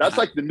 but that's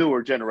like the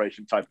newer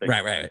generation type thing.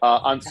 Right.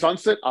 On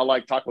Sunset, I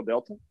like Taco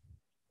Delta.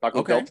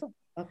 Delta.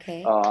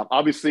 Okay.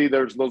 Obviously,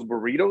 there's those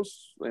burritos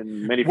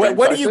and many.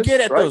 What do you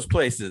get at those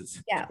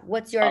places? Yeah.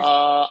 What's your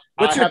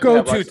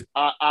go-to?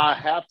 I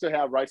have to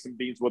have rice and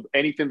beans with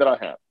anything that I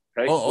have.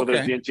 Okay. Whether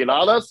it's the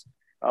enchiladas,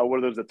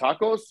 whether it's the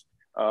tacos,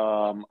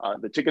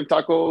 the chicken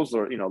tacos,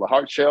 or the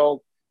hard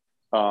shell.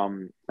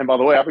 And by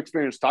the way, I've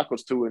experienced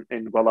tacos too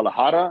in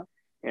Guadalajara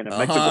and in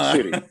Mexico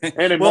City.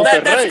 And in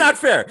Monterrey. That's not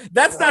fair.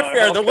 That's not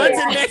fair. The ones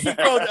in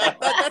Mexico,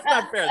 that's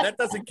not fair. That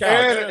doesn't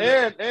count.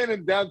 And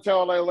in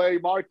downtown LA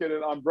market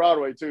and on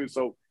Broadway too.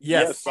 So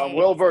yes, I'm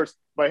well versed.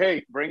 But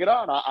hey, bring it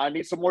on. I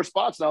need some more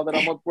spots now that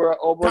I'm over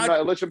in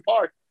Elysian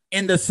Park.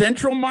 In the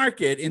Central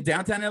Market in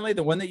downtown LA,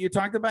 the one that you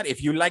talked about,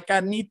 if you like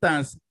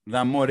carnitas,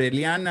 La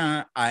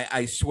Moreliana,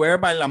 I swear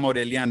by La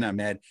Moreliana,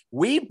 man.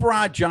 We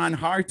brought John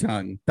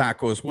Hartung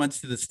tacos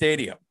once to the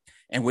stadium,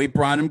 and we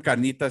brought him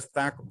carnitas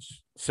tacos.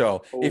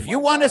 So if you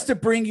want us to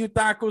bring you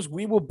tacos,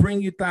 we will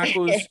bring you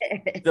tacos.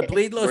 The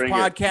Bleed Los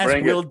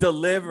podcast will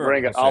deliver.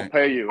 Bring it. I'll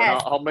pay you.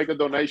 And I'll make a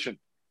donation.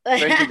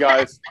 Thank you,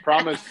 guys.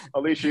 Promise,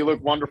 Alicia, you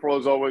look wonderful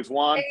as always.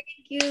 Juan, thank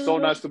you. So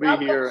nice to be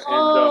here.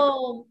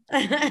 And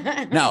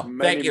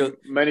thank you.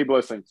 Many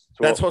blessings.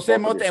 That's Jose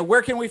Mota. And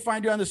where can we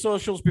find you on the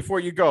socials before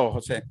you go,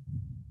 Jose?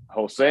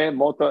 Jose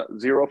Mota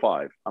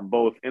 05 on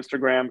both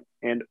Instagram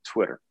and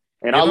Twitter.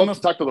 And I'd love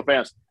to talk to the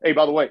fans. Hey,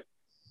 by the way,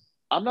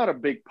 I'm not a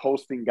big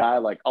posting guy.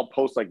 Like I'll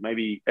post like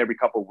maybe every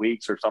couple of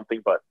weeks or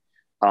something, but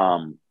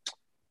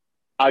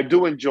I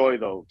do enjoy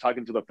though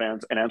talking to the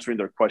fans and answering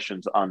their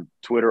questions on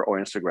Twitter or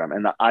Instagram.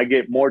 And I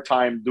get more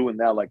time doing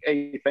that. Like,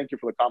 hey, thank you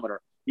for the comment.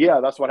 Or,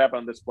 yeah, that's what happened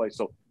on this play.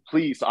 So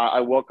please,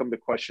 I welcome the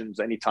questions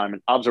anytime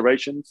and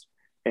observations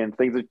and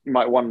things that you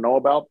might want to know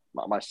about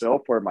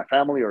myself or my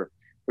family or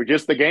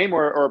just the game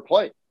or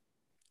play.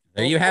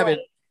 There you have it.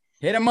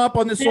 Hit him up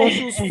on the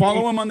socials.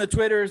 Follow him on the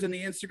Twitters and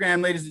the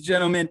Instagram, ladies and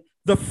gentlemen.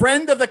 The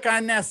friend of the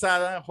carne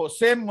asada,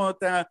 José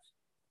Mota.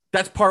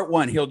 That's part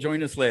one. He'll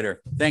join us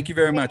later. Thank you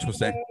very much,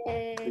 José.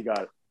 You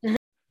got it.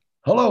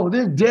 Hello,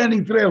 this is Danny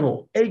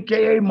Trejo,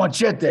 a.k.a.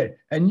 Machete,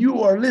 and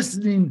you are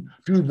listening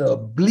to the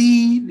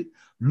Bleed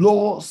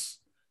Los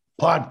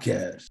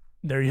Podcast.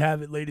 There you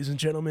have it, ladies and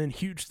gentlemen.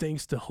 Huge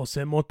thanks to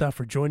José Mota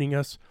for joining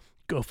us.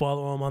 Go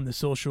follow him on the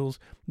socials.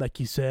 Like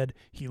he said,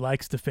 he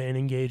likes the fan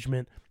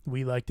engagement.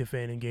 We like the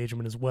fan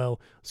engagement as well.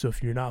 So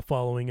if you're not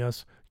following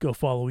us, go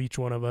follow each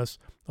one of us.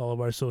 All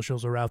of our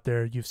socials are out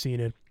there. You've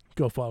seen it.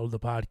 Go follow the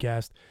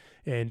podcast.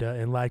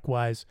 And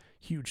likewise,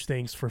 huge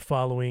thanks for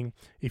following.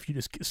 If you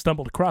just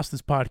stumbled across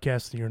this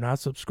podcast and you're not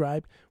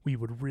subscribed, we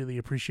would really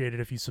appreciate it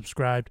if you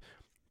subscribed.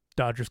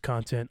 Dodgers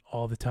content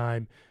all the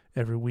time,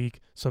 every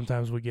week.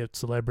 Sometimes we get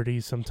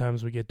celebrities.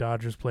 Sometimes we get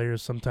Dodgers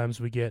players. Sometimes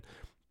we get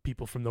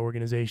people from the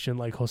organization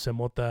like José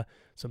Mota.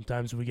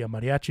 Sometimes we get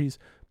mariachis.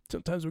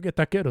 Sometimes we get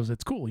taqueros.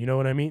 It's cool. You know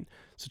what I mean?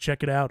 So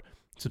check it out.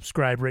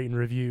 Subscribe, rate, and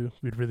review.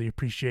 We'd really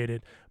appreciate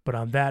it. But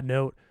on that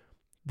note,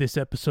 this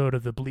episode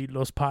of the Bleed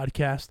Los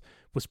podcast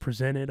was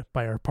presented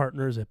by our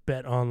partners at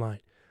Bet Online.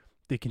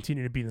 They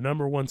continue to be the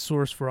number one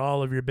source for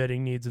all of your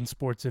betting needs and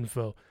sports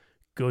info.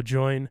 Go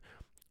join,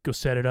 go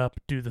set it up,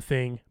 do the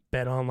thing.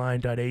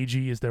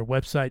 BetOnline.ag is their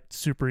website.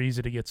 Super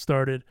easy to get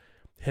started.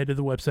 Head to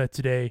the website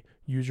today,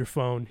 use your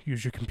phone,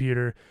 use your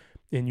computer,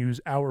 and use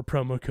our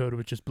promo code,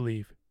 which is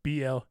BLEAV,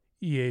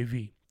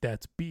 B-L-E-A-V.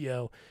 That's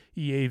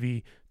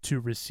B-L-E-A-V to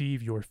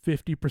receive your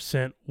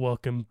 50%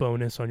 welcome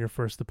bonus on your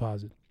first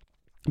deposit.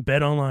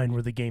 Bet Online,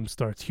 where the game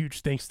starts.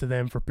 Huge thanks to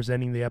them for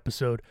presenting the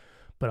episode.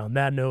 But on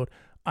that note,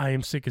 I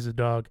am sick as a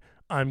dog.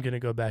 I'm going to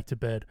go back to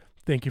bed.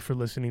 Thank you for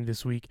listening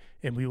this week,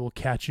 and we will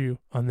catch you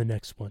on the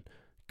next one.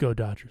 Go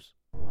Dodgers.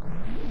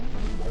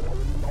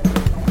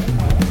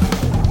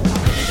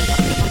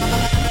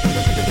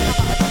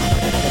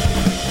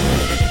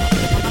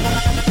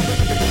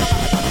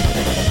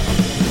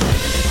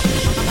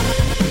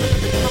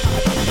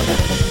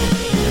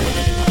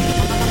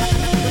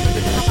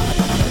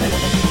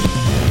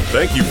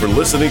 Thank you for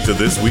listening to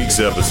this week's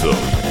episode.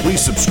 Please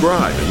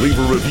subscribe and leave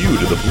a review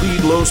to the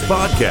Bleed Los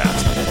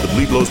Podcast. The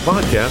Bleed Los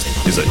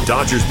Podcast is a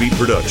Dodgers Beat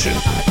production.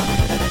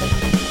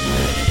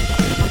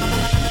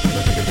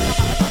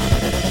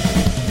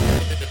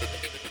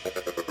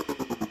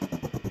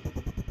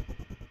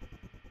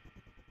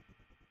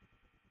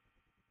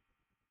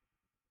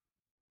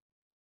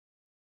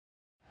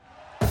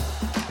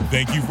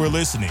 Thank you for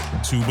listening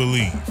to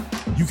Believe.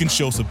 You can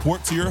show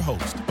support to your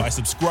host by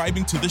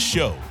subscribing to the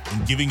show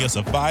and giving us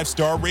a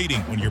 5-star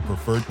rating on your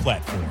preferred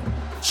platform.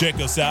 Check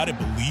us out at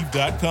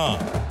Believe.com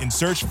and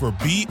search for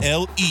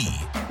BLEAV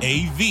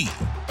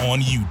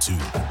on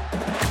YouTube.